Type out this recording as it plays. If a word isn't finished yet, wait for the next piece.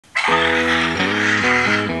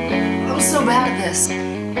I'm so bad at this.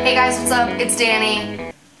 Hey guys, what's up? It's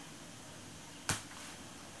Dani.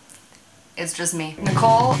 It's just me.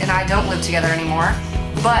 Nicole and I don't live together anymore,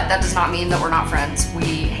 but that does not mean that we're not friends.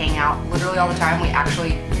 We hang out literally all the time. We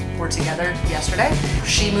actually were together yesterday.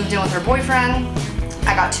 She moved in with her boyfriend.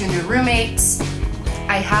 I got 2 new roommates.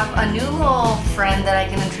 I have a new little friend that I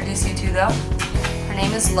can introduce you to though. Her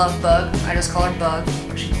name is Lovebug. I just call her Bug.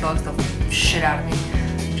 She bugs the shit out of me.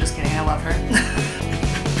 Just kidding, I love her.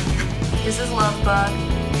 This is Lovebug.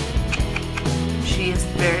 She is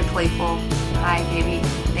very playful. Hi, baby.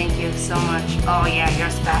 Thank you so much. Oh yeah, you're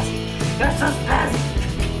spazzy. You're so spazzy.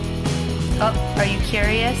 Oh, are you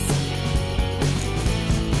curious?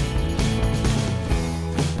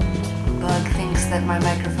 Bug thinks that my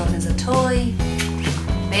microphone is a toy.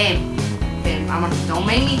 Babe, don't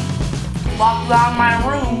make me lock you out of my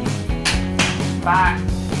room. Bye.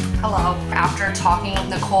 Hello. After talking with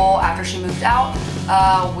Nicole, after she moved out,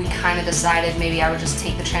 we kind of decided maybe I would just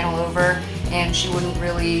take the channel over and she wouldn't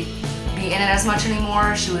really be in it as much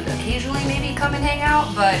anymore. She would occasionally maybe come and hang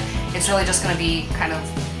out, but it's really just going to be kind of,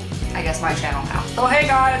 I guess, my channel now. So hey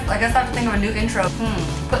guys, I guess I have to think of a new intro.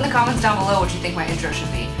 Put in the comments down below what you think my intro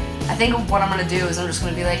should be. I think what I'm going to do is I'm just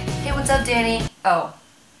going to be like, hey, what's up, Dani? Oh.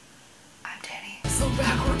 So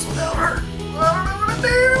backwards without her. I don't know what to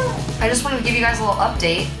do. I just wanted to give you guys a little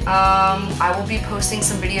update. I will be posting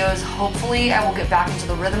some videos. Hopefully I will get back into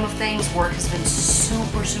the rhythm of things. Work has been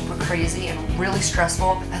super, super crazy and really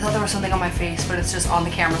stressful. I thought there was something on my face, but it's just on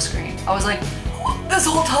the camera screen. I was like, this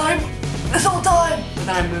whole time? This whole time? But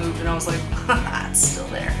then I moved and I was like, it's still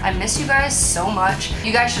there. I miss you guys so much.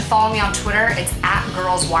 You guys should follow me on Twitter. It's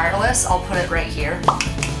 @girlswireless. I'll put it right here.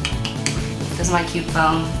 This is my cute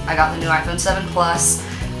phone. I got the new iPhone 7 Plus.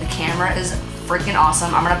 The camera is freaking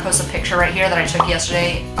awesome. I'm gonna post a picture right here that I took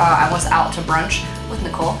yesterday. I was out to brunch with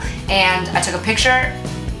Nicole and I took a picture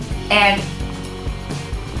and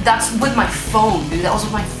that's with my phone, dude. That was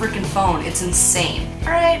with my freaking phone. It's insane.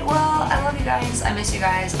 All right, well, I love you guys. I miss you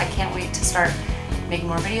guys. I can't wait to start making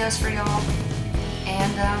more videos for y'all.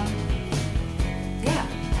 And yeah,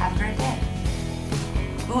 have a great day.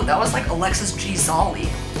 Ooh, that was like Alexis G. Zolli.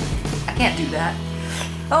 I can't do that.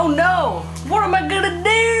 Oh no! What am I gonna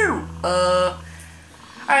do?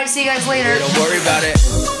 Alright, see you guys later. Don't worry about it.